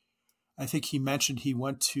I think he mentioned he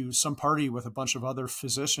went to some party with a bunch of other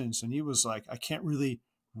physicians, and he was like, I can't really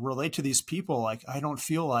relate to these people. Like, I don't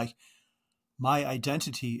feel like my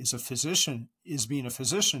identity as a physician is being a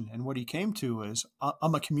physician. And what he came to is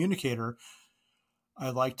I'm a communicator.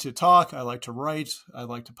 I like to talk. I like to write. I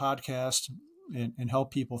like to podcast and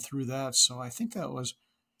help people through that. So I think that was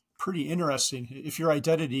pretty interesting. If your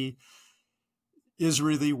identity is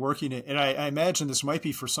really working it, and I imagine this might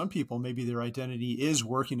be for some people, maybe their identity is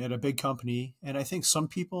working at a big company. And I think some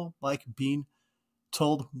people like being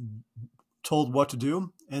told what to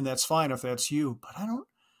do, and that's fine if that's you. But I don't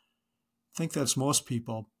think that's most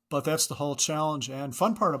people. But that's the whole challenge and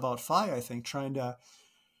fun part about FI, I think, trying to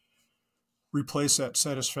replace that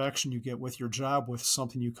satisfaction you get with your job with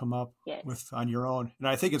something you come up yes. with on your own. And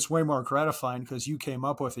I think it's way more gratifying because you came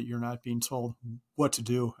up with it. You're not being told what to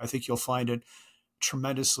do. I think you'll find it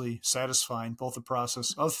tremendously satisfying, both the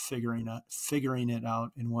process of figuring it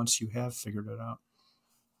out and once you have figured it out.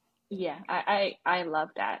 Yeah, I love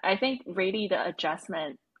that. I think really the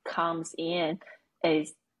adjustment comes in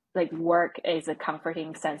is like work is a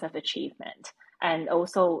comforting sense of achievement. And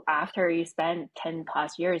also after you spend 10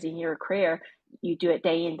 plus years in your career, you do it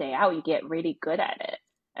day in, day out, you get really good at it.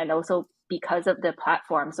 And also because of the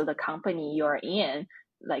platform, so the company you're in,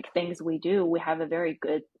 like things we do, we have a very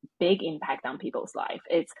good big impact on people's life.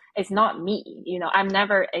 It's not me, I'm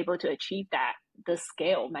never able to achieve that the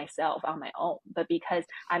scale myself on my own, but because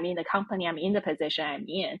I'm in the company, I'm in the position I'm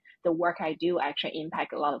in, the work I do actually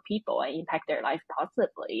impact a lot of people and impact their life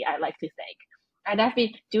positively, I like to think. And I've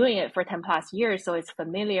been doing it for 10 plus years, so it's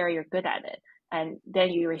familiar, you're good at it, and then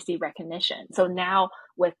you receive recognition. So now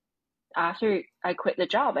with after I quit the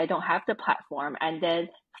job, I don't have the platform, and then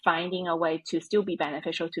finding a way to still be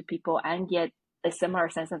beneficial to people and get a similar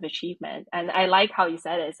sense of achievement. And I like how you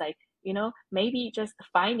said it. It's like, maybe just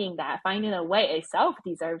finding a way itself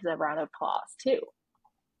deserves a round of applause too.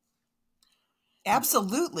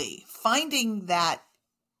 Absolutely. Finding that,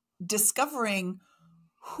 discovering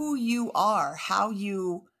who you are, how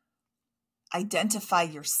you identify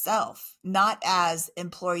yourself, not as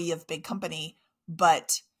employee of big company,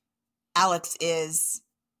 but Alex is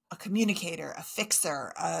a communicator, a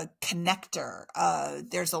fixer, a connector.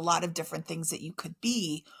 There's a lot of different things that you could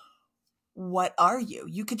be. What are you?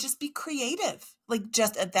 You could just be creative. Like,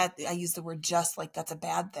 just at that, I use the word just like that's a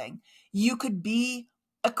bad thing. You could be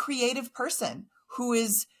a creative person who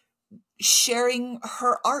is sharing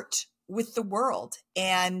her art with the world.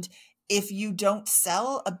 And if you don't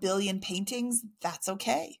sell 1 billion paintings, that's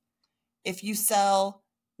okay. If you sell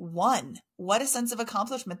one, what a sense of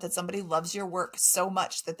accomplishment that somebody loves your work so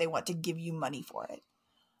much that they want to give you money for it.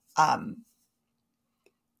 I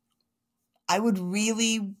would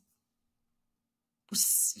really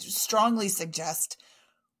strongly suggest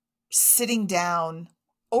sitting down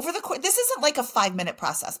over the course. This isn't like a 5-minute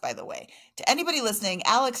process, by the way. To anybody listening,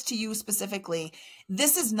 Alex, to you specifically,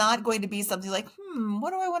 this is not going to be something like,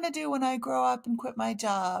 what do I want to do when I grow up and quit my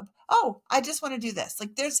job? Oh, I just want to do this.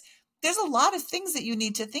 Like there's a lot of things that you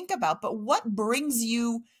need to think about, but what brings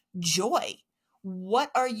you joy?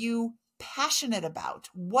 What are you passionate about?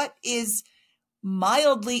 What is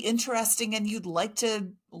mildly interesting and you'd like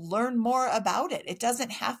to learn more about it? It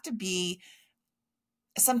doesn't have to be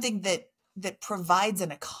something that provides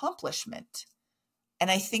an accomplishment. And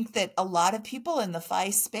I think that a lot of people in the FI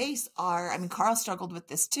space Carl struggled with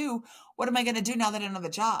this too. What am I going to do now that I don't have a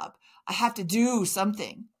job? I have to do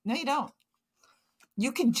something. No, you don't.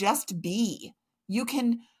 You can just be. You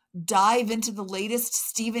can dive into the latest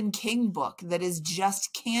Stephen King book that is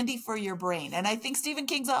just candy for your brain. And I think Stephen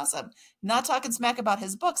King's awesome. Not talking smack about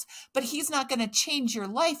his books, but he's not going to change your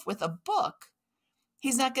life with a book.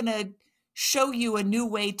 He's not going to show you a new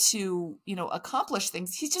way to, accomplish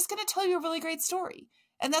things. He's just going to tell you a really great story.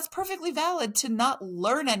 And that's perfectly valid to not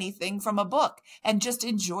learn anything from a book and just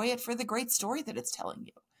enjoy it for the great story that it's telling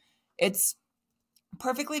you. It's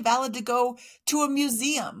perfectly valid to go to a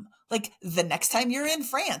museum. Like the next time you're in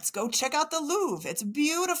France, go check out the Louvre. It's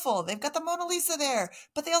beautiful. They've got the Mona Lisa there,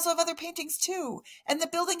 but they also have other paintings too. And the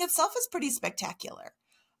building itself is pretty spectacular.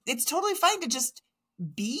 It's totally fine to just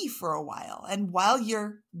be for a while. And while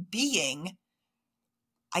you're being,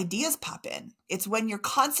 ideas pop in. It's when you're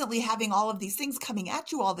constantly having all of these things coming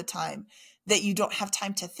at you all the time that you don't have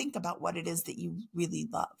time to think about what it is that you really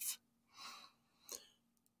love.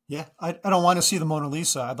 Yeah, I don't want to see the Mona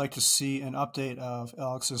Lisa. I'd like to see an update of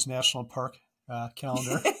Alex's national park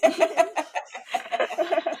calendar.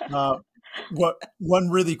 One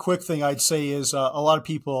really quick thing I'd say is a lot of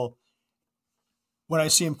people, when I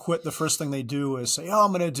see them quit, the first thing they do is say,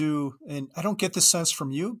 I'm going to do, and I don't get this sense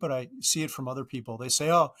from you, but I see it from other people. They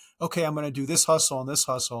say, okay, I'm going to do this hustle and this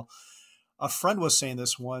hustle. A friend was saying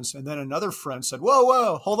this once, and then another friend said,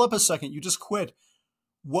 whoa, hold up a second. You just quit.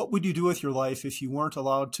 What would you do with your life if you weren't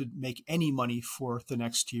allowed to make any money for the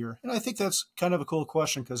next year? And I think that's kind of a cool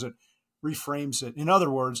question because it reframes it. In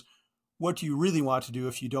other words, what do you really want to do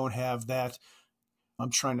if you don't have that?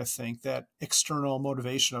 I'm trying to think, that external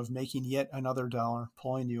motivation of making yet another dollar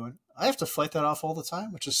pulling you. And I have to fight that off all the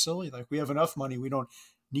time, which is silly. Like, we have enough money. We don't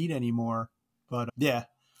need any more. But yeah.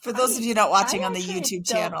 For those of you not watching on the YouTube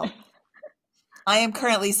channel, I am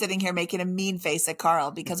currently sitting here making a mean face at Carl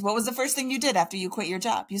because what was the first thing you did after you quit your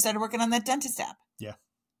job? You started working on that dentist app. Yeah.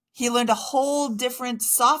 He learned a whole different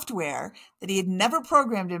software that he had never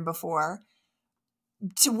programmed in before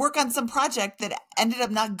to work on some project that ended up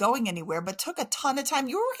not going anywhere, but took a ton of time.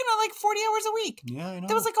 You were working on like 40 hours a week. Yeah, I know.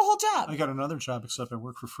 That was like a whole job. I got another job, except I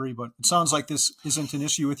work for free, but it sounds like this isn't an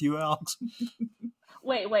issue with you, Alex.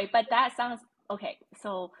 Wait, but that sounds, okay.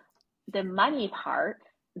 So the money part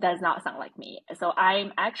does not sound like me. So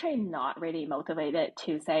I'm actually not really motivated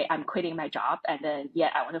to say I'm quitting my job and then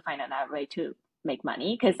yet I want to find another way to make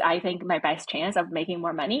money, because I think my best chance of making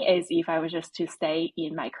more money is if I was just to stay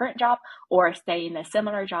in my current job or stay in a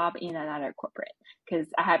similar job in another corporate, because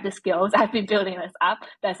I have the skills. I've been building this up.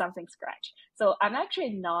 That's something scratch. So I'm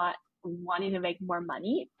actually not wanting to make more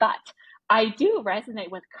money, but I do resonate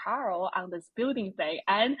with Carl on this building thing.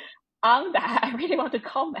 And on that, I really want to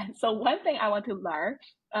comment. So one thing I want to learn,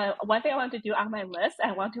 one thing I want to do on my list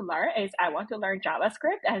I want to learn is I want to learn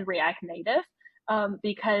JavaScript and React Native.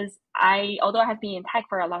 Because although I have been in tech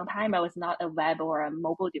for a long time, I was not a web or a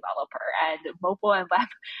mobile developer, and mobile and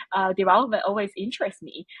web development always interests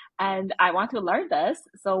me. And I want to learn this.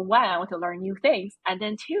 So one, I want to learn new things. And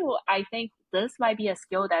then two, I think this might be a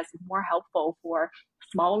skill that's more helpful for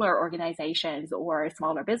smaller organizations or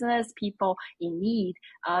smaller business people in need.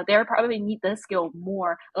 They probably need this skill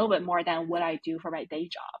a little bit more than what I do for my day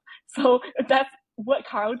job. So that's what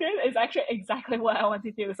Carl did is actually exactly what I want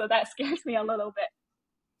to do. So that scares me a little bit.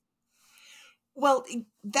 Well,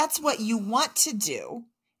 that's what you want to do.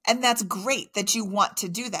 And that's great that you want to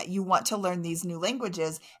do that. You want to learn these new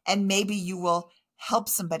languages, and maybe you will help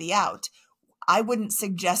somebody out. I wouldn't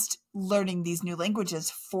suggest learning these new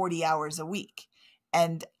languages 40 hours a week.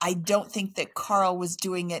 And I don't think that Carl was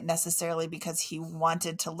doing it necessarily because he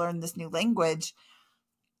wanted to learn this new language.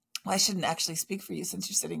 Well, I shouldn't actually speak for you since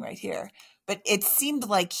you're sitting right here, but it seemed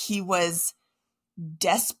like he was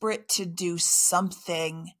desperate to do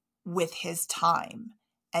something with his time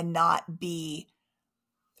and not be,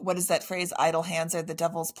 what is that phrase? Idle hands are the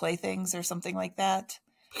devil's playthings or something like that.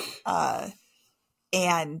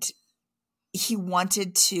 And he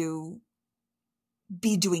wanted to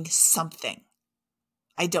be doing something.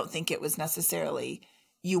 I don't think it was necessarily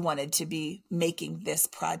you wanted to be making this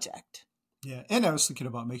project. Yeah, and I was thinking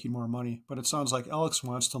about making more money, but it sounds like Alex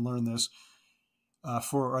wants to learn this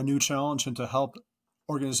for a new challenge and to help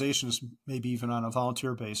organizations, maybe even on a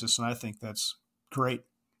volunteer basis. And I think that's great.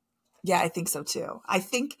 Yeah, I think so too. I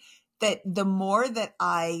think that the more that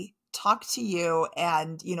I talk to you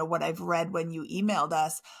and, what I've read when you emailed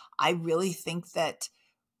us, I really think that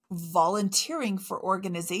volunteering for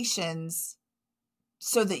organizations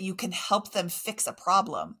so that you can help them fix a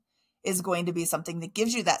problem is going to be something that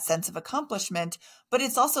gives you that sense of accomplishment, but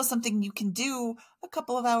it's also something you can do a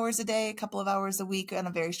couple of hours a day, a couple of hours a week on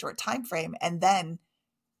a very short time frame, and then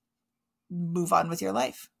move on with your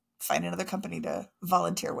life. Find another company to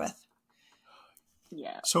volunteer with.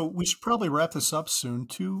 Yeah. So we should probably wrap this up soon.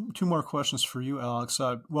 Two more questions for you, Alex.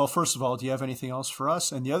 Well, first of all, do you have anything else for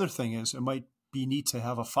us? And the other thing is, it might be neat to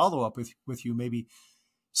have a follow-up with you, maybe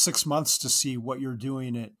 6 months, to see what you're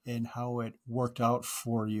doing and how it worked out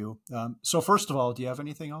for you. So first of all, do you have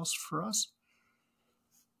anything else for us?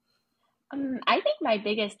 I think my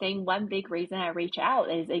biggest thing, one big reason I reach out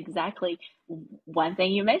is exactly one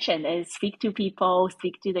thing you mentioned is speak to people,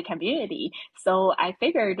 speak to the community. So I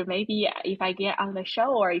figured maybe if I get on the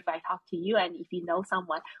show or if I talk to you and if you know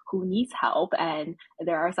someone who needs help and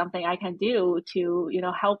there are something I can do to,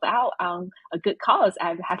 help out on a good cause,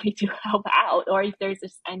 I'm happy to help out. Or if there's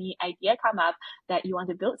just any idea come up that you want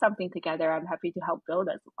to build something together, I'm happy to help build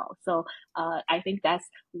as well. So I think that's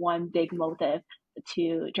one big motive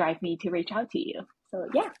to drive me to reach out to you. So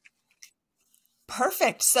yeah.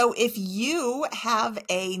 Perfect. So if you have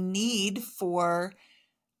a need for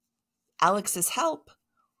Alex's help,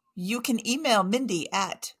 you can email Mindy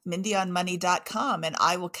at mindyonmoney.com and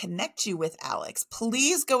I will connect you with Alex.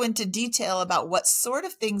 Please go into detail about what sort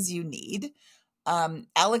of things you need.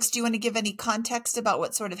 Alex, do you want to give any context about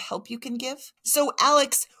what sort of help you can give? So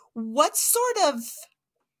Alex, what sort of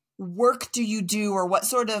work do you do, or what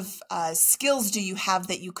sort of skills do you have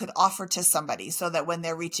that you could offer to somebody so that when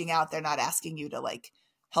they're reaching out, they're not asking you to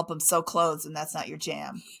help them sew clothes and that's not your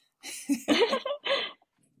jam?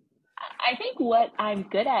 I think what I'm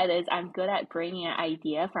good at is I'm good at bringing an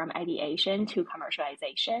idea from ideation to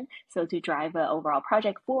commercialization. So to drive an overall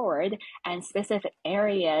project forward, and specific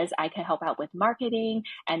areas I can help out with marketing.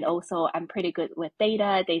 And also I'm pretty good with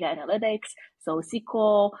data analytics. So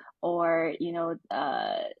SQL or,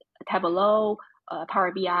 Tableau,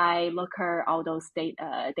 Power BI, Looker, all those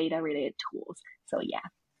data related tools. So yeah.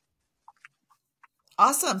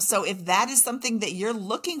 Awesome. So if that is something that you're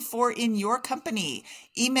looking for in your company,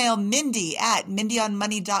 email Mindy at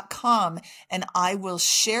mindyonmoney.com and I will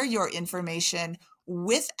share your information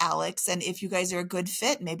with Alex. And if you guys are a good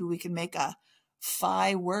fit, maybe we can make a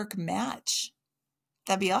work match.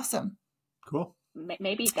 That'd be awesome. Cool.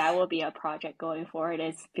 Maybe that will be a project going forward,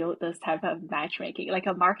 is build this type of matchmaking, like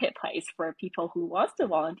a marketplace for people who wants to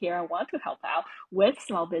volunteer and want to help out with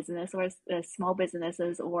small businesses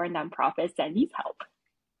or nonprofits that need help.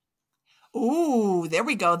 Ooh, there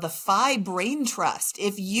we go. The Phi Brain Trust.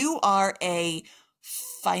 If you are a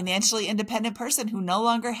financially independent person who no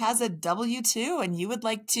longer has a W-2 and you would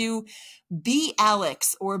like to be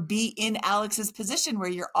Alex or be in Alex's position where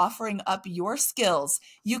you're offering up your skills,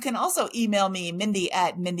 you can also email me,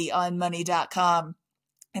 mindy@mindyonmoney.com,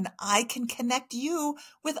 and I can connect you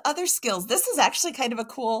with other skills. This is actually kind of a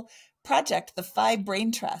cool project, the Phi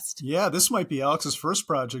Brain Trust. Yeah, this might be Alex's first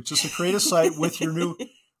project, just to create a site with your new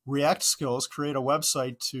React skills, create a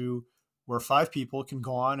website where 5 people can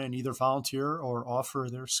go on and either volunteer or offer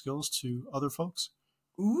their skills to other folks.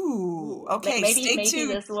 Ooh, okay. Maybe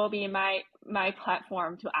tuned. this will be my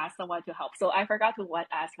platform to ask someone to help. So I forgot to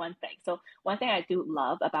ask one thing. So one thing I do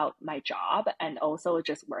love about my job and also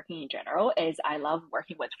just working in general is I love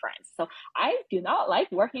working with friends. So I do not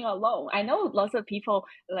like working alone. I know lots of people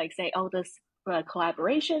like say, oh, this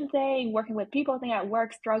collaboration thing, working with people thing at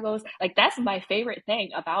work struggles. Like that's my favorite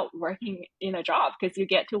thing about working in a job because you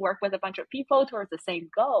get to work with a bunch of people towards the same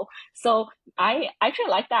goal. So I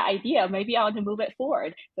actually like that idea. Maybe I want to move it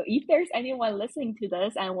forward. So if there's anyone listening to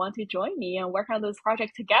this and want to join me and work on this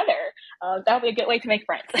project together, that would be a good way to make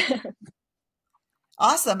friends.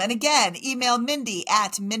 Awesome. And again, email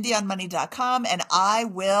mindy@mindyonmoney.com and I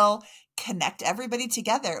will connect everybody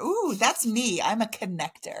together. Ooh, that's me. I'm a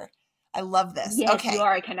connector. I love this. Yes, okay. You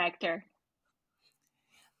are a connector.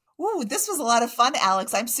 Ooh, this was a lot of fun,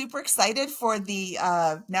 Alex. I'm super excited for the,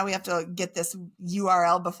 now we have to get this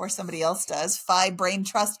URL before somebody else does,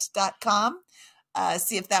 phibraintrust.com.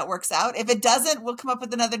 See if that works out. If it doesn't, we'll come up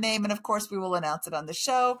with another name. And of course, we will announce it on the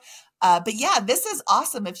show. But yeah, this is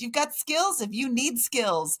awesome. If you've got skills, if you need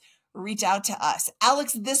skills, reach out to us.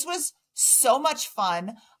 Alex, this was so much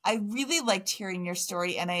fun. I really liked hearing your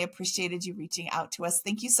story and I appreciated you reaching out to us.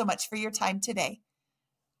 Thank you so much for your time today.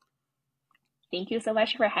 Thank you so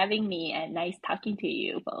much for having me and nice talking to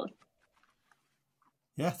you both.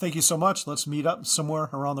 Yeah, thank you so much. Let's meet up somewhere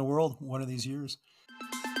around the world one of these years.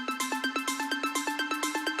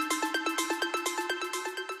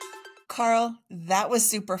 Carl, that was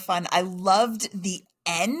super fun. I loved the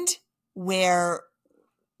end where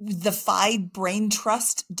the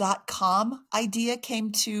phibraintrust.com idea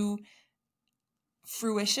came to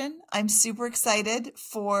fruition. I'm super excited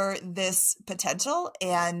for this potential.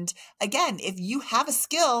 And again, if you have a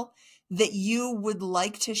skill that you would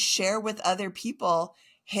like to share with other people,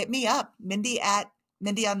 hit me up,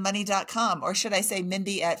 mindy@mindyonmoney.com, or should I say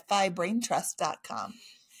mindy@phibraintrust.com.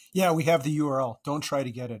 Yeah, we have the URL. Don't try to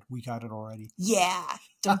get it. We got it already. Yeah,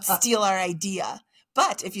 don't steal our idea.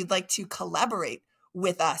 But if you'd like to collaborate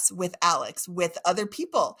with us, with Alex, with other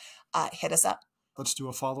people, hit us up. Let's do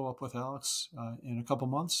a follow-up with Alex in a couple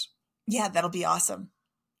months. Yeah, that'll be awesome.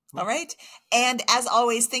 All right. And as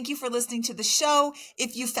always, thank you for listening to the show.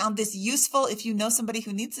 If you found this useful, if you know somebody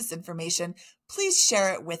who needs this information, please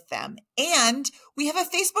share it with them. And we have a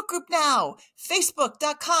Facebook group now,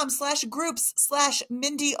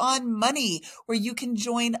 facebook.com/groups/MindyOnMoney, where you can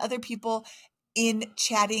join other people in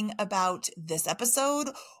chatting about this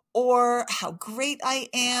episode or how great I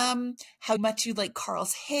am, how much you like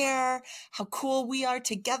Carl's hair, how cool we are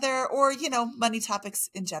together, or, money topics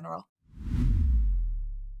in general.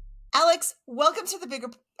 Alex, welcome to the bigger.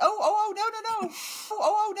 No. No.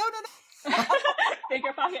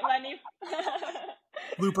 Bigger pocket money.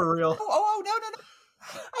 Blooper reel. No. I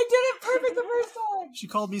did it perfect the first time. She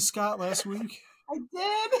called me Scott last week. I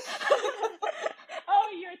did. Oh,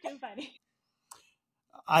 you're too funny.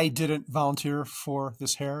 I didn't volunteer for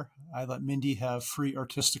this hair. I let Mindy have free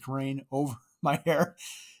artistic reign over my hair.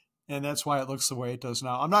 And that's why it looks the way it does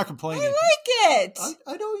now. I'm not complaining. I like it.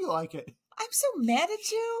 I know you like it. I'm so mad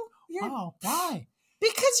at you. Oh, why?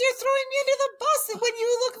 Because you're throwing me under the bus when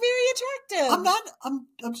you look very attractive. I'm not.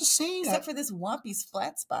 I'm just saying. Except for this Wampy's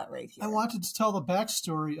flat spot right here. I wanted to tell the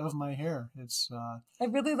backstory of my hair. It's. I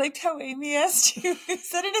really liked how Amy asked you. Is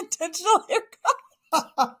that an intentional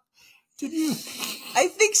haircut? Did you? I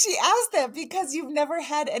think she asked that because you've never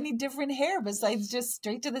had any different hair besides just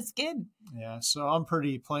straight to the skin. Yeah, so I'm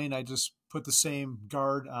pretty plain. I just put the same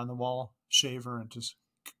guard on the wall shaver and just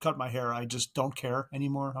cut my hair. I just don't care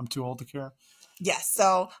anymore. I'm too old to care. Yes,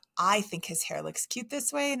 so I think his hair looks cute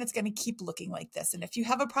this way and it's going to keep looking like this. And if you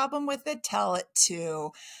have a problem with it, tell it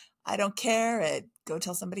to I don't care at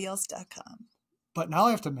gotellsomebodyelse.com. But now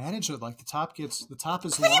I have to manage it. Like the top is What long. do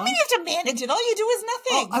you mean you have to manage it? All you do is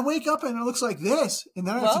nothing. I wake up and it looks like this, and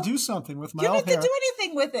then I have to do something with my you don't old have hair. to do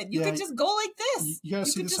anything with it. You can just go like this. You gotta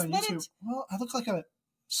see this on YouTube. Well, I look like a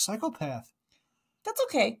psychopath. That's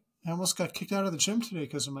okay. I almost got kicked out of the gym today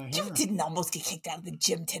because of my hair. You didn't almost get kicked out of the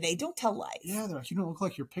gym today. Don't tell lies. Yeah, they're like, you don't look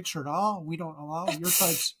like your picture at all. We don't allow your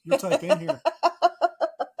type in here.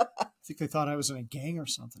 think they thought I was in a gang or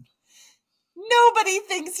something. Nobody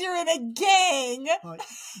thinks you're in a gang.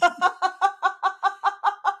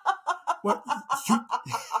 What?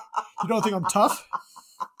 You don't think I'm tough?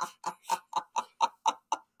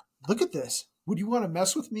 Look at this. Would you want to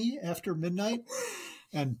mess with me after midnight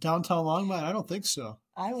and downtown Longmont? I don't think so.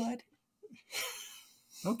 I would.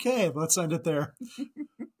 Okay, let's end it there.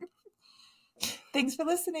 Thanks for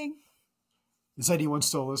listening. Is anyone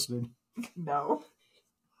still listening? No.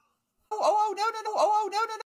 Oh, no, no, no. Oh, no, no,